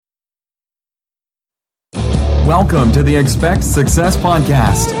Welcome to the Expect Success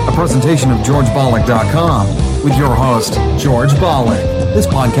Podcast, a presentation of GeorgeBollock.com with your host, George Bollock. This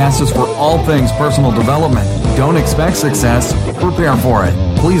podcast is for all things personal development. Don't expect success, prepare for it.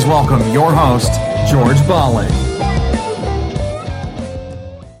 Please welcome your host, George Bollock.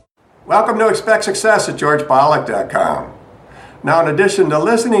 Welcome to Expect Success at GeorgeBollock.com. Now, in addition to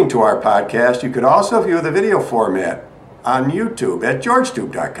listening to our podcast, you could also view the video format on YouTube at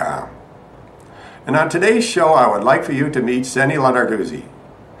GeorgeTube.com. And on today's show, I would like for you to meet Sunny Lenarduzzi.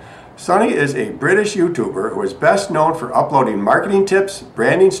 Sunny is a British YouTuber who is best known for uploading marketing tips,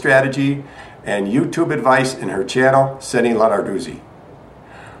 branding strategy, and YouTube advice in her channel, Sunny Lenarduzzi.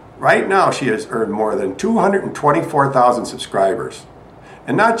 Right now, she has earned more than 224,000 subscribers.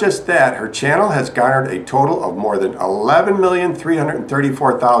 And not just that, her channel has garnered a total of more than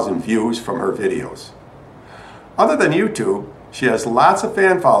 11,334,000 views from her videos. Other than YouTube, she has lots of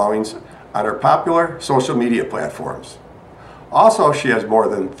fan followings on her popular social media platforms. Also, she has more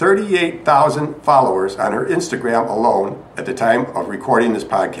than 38,000 followers on her Instagram alone at the time of recording this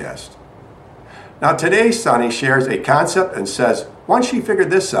podcast. Now today, Sunny shares a concept and says once she figured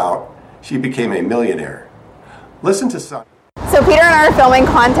this out, she became a millionaire. Listen to Sunny. So Peter and I are filming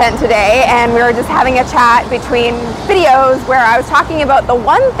content today, and we were just having a chat between videos where I was talking about the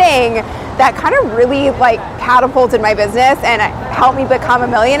one thing that kind of really catapulted my business and helped me become a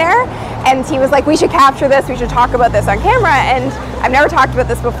millionaire. And he was like, we should capture this, we should talk about this on camera. And I've never talked about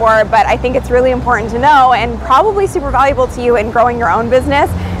this before, but I think it's really important to know and probably super valuable to you in growing your own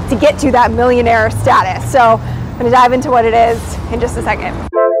business to get to that millionaire status. So I'm gonna dive into what it is in just a second.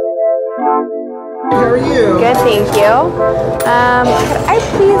 How are you? Good, thank you. Could I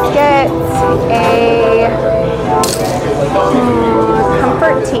please get a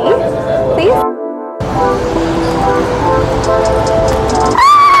comfort tea, please?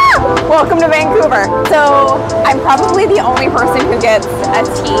 Welcome to Vancouver. So I'm probably the only person who gets a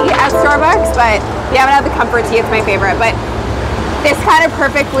tea at Starbucks, but if you haven't had the comfort tea, it's my favorite. But this kind of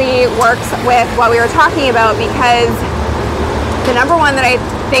perfectly works with what we were talking about, because the number one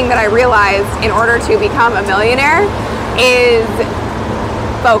thing that I realized in order to become a millionaire is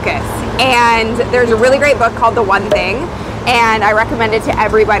focus. And there's a really great book called The One Thing, and I recommend it to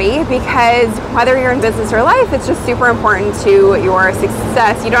everybody because whether you're in business or life, it's just super important to your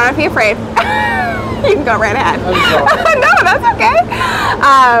success. You don't have to be afraid. You can go right ahead. I'm sorry. No, that's okay.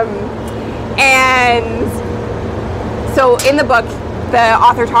 And so in the book, the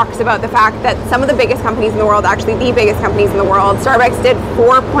author talks about the fact that some of the biggest companies in the world, actually the biggest companies in the world, Starbucks did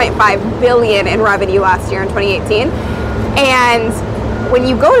 $4.5 billion in revenue last year in 2018. And when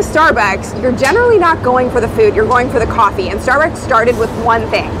you go to Starbucks, you're generally not going for the food, you're going for the coffee. And Starbucks started with one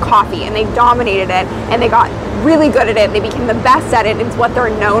thing, coffee, and they dominated it, and they got really good at it. They became the best at it. It's what they're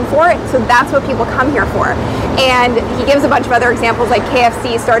known for. So that's what people come here for. And he gives a bunch of other examples, like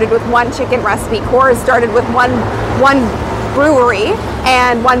KFC started with one chicken recipe, Coors started with one brewery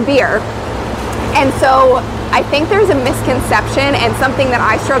and one beer. And so I think there's a misconception, and something that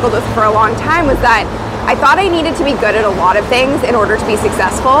I struggled with for a long time was that I thought I needed to be good at a lot of things in order to be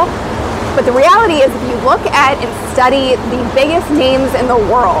successful. But the reality is, if you look at and study the biggest names in the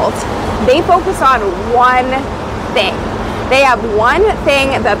world, they focus on one thing. They have one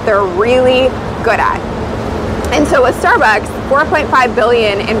thing that they're really good at. And so with Starbucks, $4.5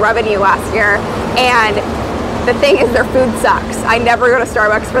 billion in revenue last year, and the thing is, their food sucks. I never go to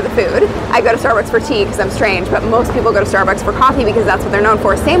Starbucks for the food. I go to Starbucks for tea because I'm strange, but most people go to Starbucks for coffee because that's what they're known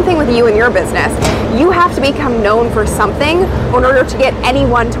for. Same thing with you and your business. You have to become known for something in order to get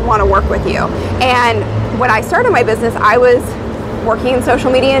anyone to want to work with you. And when I started my business, I was working in social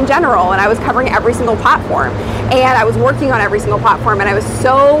media in general, and I was covering every single platform, and I was working on every single platform, and I was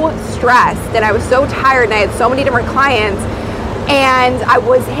so stressed, and I was so tired, and I had so many different clients. And I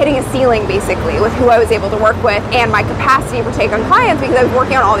was hitting a ceiling basically with who I was able to work with and my capacity to take on clients because I was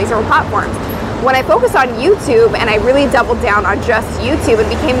working on all these different platforms. When I focused on YouTube and I really doubled down on just YouTube and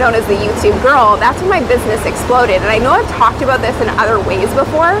became known as the YouTube girl, that's when my business exploded. And I know I've talked about this in other ways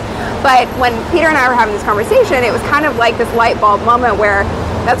before, but when Peter and I were having this conversation, it was kind of like this light bulb moment where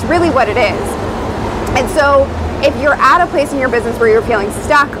that's really what it is. And so if you're at a place in your business where you're feeling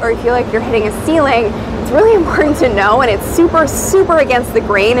stuck or you feel like you're hitting a ceiling, it's really important to know, and it's super, super against the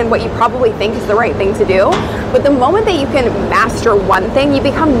grain and what you probably think is the right thing to do. But the moment that you can master one thing, you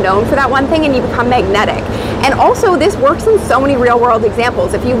become known for that one thing and you become magnetic. And also this works in so many real world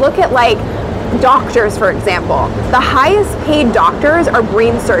examples. If you look at doctors, for example, the highest paid doctors are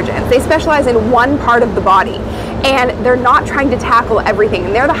brain surgeons. They specialize in one part of the body, and they're not trying to tackle everything.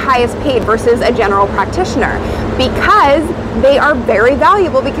 And they're the highest paid versus a general practitioner because they are very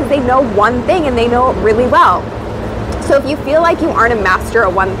valuable because they know one thing and they know it really well. So if you feel like you aren't a master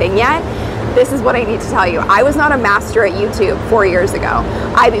at one thing yet, this is what I need to tell you. I was not a master at YouTube 4 years ago.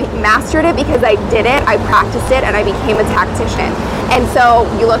 I mastered it because I did it, I practiced it, and I became a tactician. And so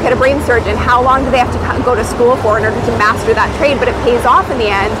you look at a brain surgeon, how long do they have to go to school for in order to master that trade? But it pays off in the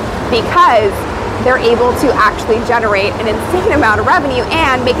end because they're able to actually generate an insane amount of revenue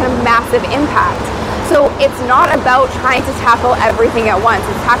and make a massive impact. So it's not about trying to tackle everything at once.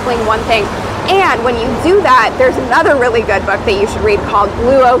 It's tackling one thing. And when you do that, there's another really good book that you should read called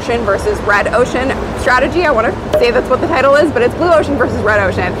Blue Ocean versus Red Ocean Strategy. I want to say that's what the title is, but it's Blue Ocean versus Red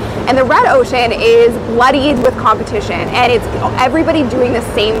Ocean. And the Red Ocean is bloodied with competition, and it's everybody doing the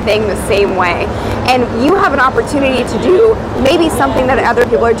same thing the same way. And you have an opportunity to do maybe something that other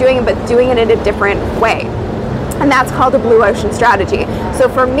people are doing, but doing it in a different way. And that's called a blue ocean strategy. So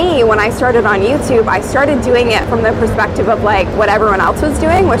for me, when I started on YouTube, I started doing it from the perspective of like what everyone else was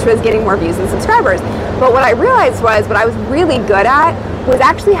doing, which was getting more views and subscribers. But what I realized was what I was really good at was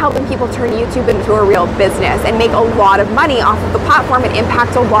actually helping people turn YouTube into a real business and make a lot of money off of the platform and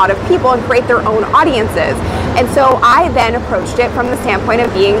impact a lot of people and create their own audiences. And so I then approached it from the standpoint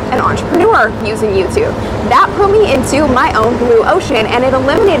of being an entrepreneur using YouTube. That put me into my own blue ocean, and it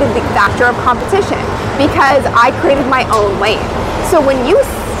eliminated the factor of competition because I created my own lane. So when you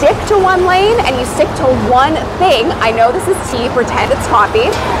stick to one lane and you stick to one thing, I know this is tea, pretend it's coffee,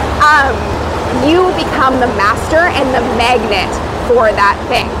 you become the master and the magnet for that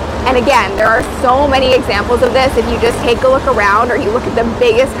thing. And again, there are so many examples of this. If you just take a look around or you look at the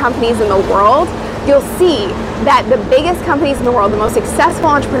biggest companies in the world, you'll see that the biggest companies in the world, the most successful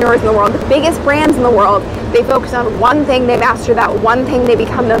entrepreneurs in the world, the biggest brands in the world, they focus on one thing, they master that one thing, they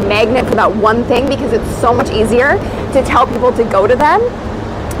become the magnet for that one thing because it's so much easier to tell people to go to them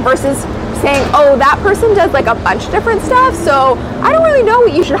versus saying, oh, that person does like a bunch of different stuff, so I don't really know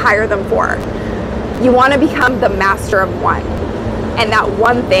what you should hire them for. You want to become the master of one. And that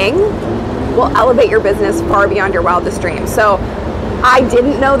one thing will elevate your business far beyond your wildest dreams. So I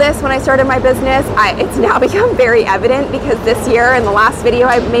didn't know this when I started my business. It's now become very evident because this year in the last video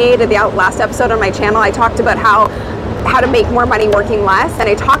I made, the last episode on my channel, I talked about how to make more money working less, and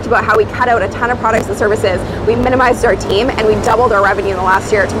I talked about how we cut out a ton of products and services, we minimized our team, and we doubled our revenue in the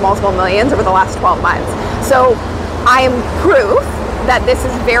last year to multiple millions over the last 12 months. So I am proof that this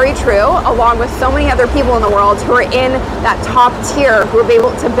is very true, along with so many other people in the world who are in that top tier who are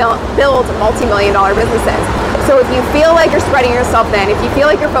able to build multi-million-dollar businesses. So if you feel like you're spreading yourself thin, if you feel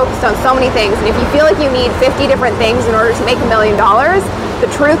like you're focused on so many things, and if you feel like you need 50 different things in order to make $1 million, the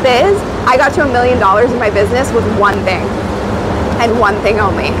truth is, I got to $1 million in my business with one thing, and one thing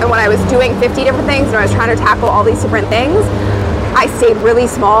only. And when I was doing 50 different things, and I was trying to tackle all these different things, I stayed really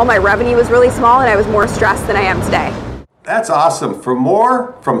small, my revenue was really small, and I was more stressed than I am today. That's awesome. For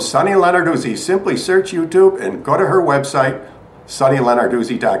more from Sunny Lenarduzzi, simply search YouTube and go to her website,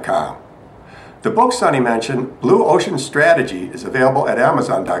 sunnylenarduzzi.com. The book Sunny mentioned, Blue Ocean Strategy, is available at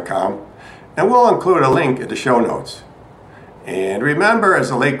Amazon.com, and we'll include a link in the show notes. And remember, as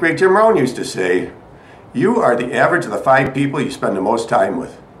the late great Jim Rohn used to say, you are the average of the 5 people you spend the most time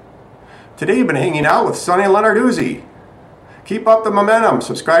with. Today you've been hanging out with Sunny Lenarduzzi. Keep up the momentum.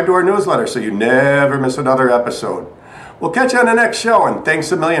 Subscribe to our newsletter so you never miss another episode. We'll catch you on the next show, and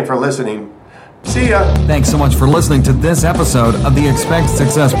thanks a million for listening. See ya. Thanks so much for listening to this episode of the Expect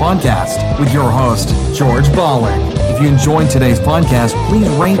Success Podcast with your host, George Bollick. If you enjoyed today's podcast, please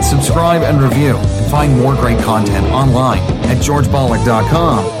rate, subscribe, and review, and find more great content online at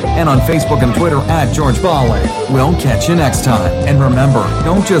georgebollick.com and on Facebook and Twitter at George Bollick. We'll catch you next time. And remember,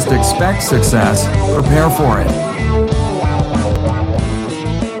 don't just expect success, prepare for it.